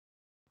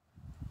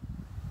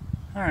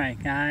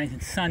Alright guys,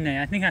 it's Sunday.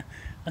 I think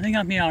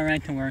I'll be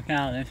alright to work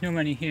out. There's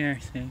nobody here,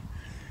 see.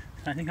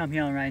 So I think I'll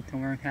be alright to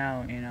work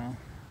out, you know.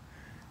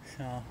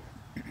 So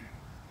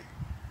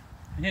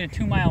I did a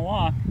 2-mile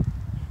walk,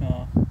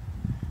 so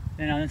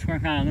then I'll just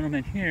work out a little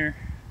bit here.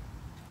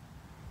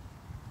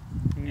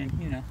 And then,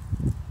 you know,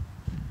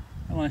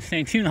 I don't want to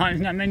stay too long,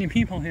 there's not many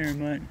people here,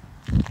 but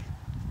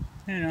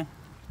you know,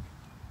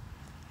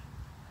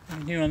 I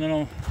do a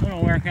little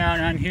workout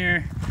on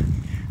here.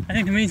 I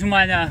think the reason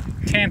why the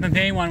Tampa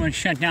Bay one was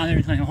shut down,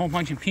 there's like a whole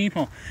bunch of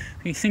people.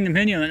 If you see the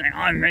video, there's like,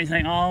 oh, everybody's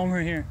like all over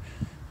here.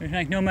 There's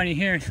like nobody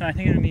here, so I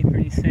think it'll be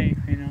pretty safe,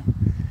 you know.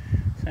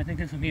 So I think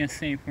this will be a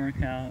safe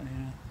workout, you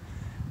know.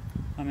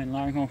 I'm in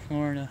Largo,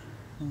 Florida.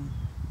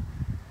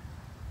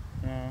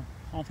 So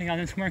I think I'll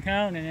just work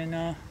out and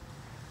then,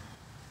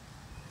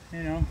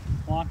 you know,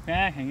 walk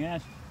back, I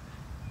guess.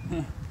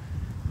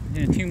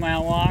 Did a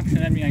 2-mile walk, so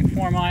that'd be like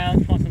 4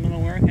 miles plus a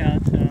little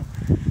workout, so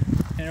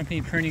it'll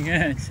be pretty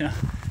good. So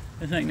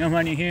there's like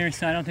nobody here,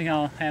 so I don't think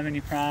I'll have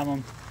any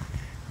problem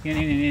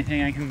getting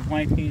anything. I can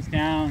wipe these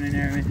down and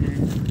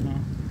everything. So.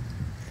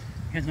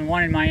 Because the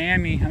one in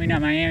Miami, I mean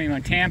not Miami,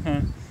 but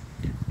Tampa,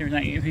 there was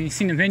like, if you've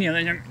seen the video,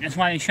 that's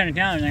why they shut it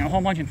down. There's like a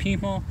whole bunch of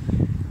people,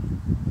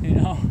 you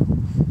know,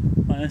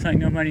 but there's like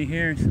nobody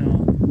here,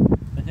 so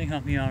I think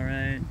I'll be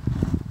alright.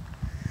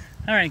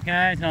 Alright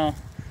guys, I'll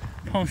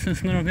post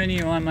this little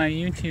video on my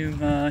YouTube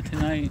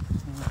tonight.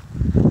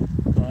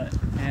 But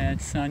yeah,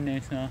 it's Sunday,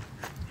 so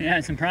yeah,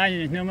 it's surprising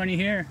there's nobody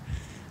here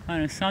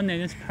on a Sunday.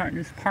 This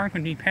park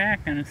would be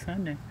packed on a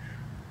Sunday.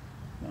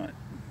 But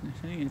I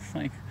think it's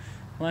like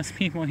less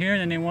people here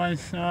than there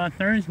was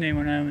Thursday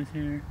when I was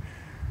here.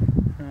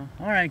 So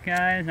alright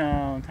guys,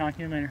 I'll talk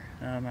to you later.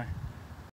 Bye.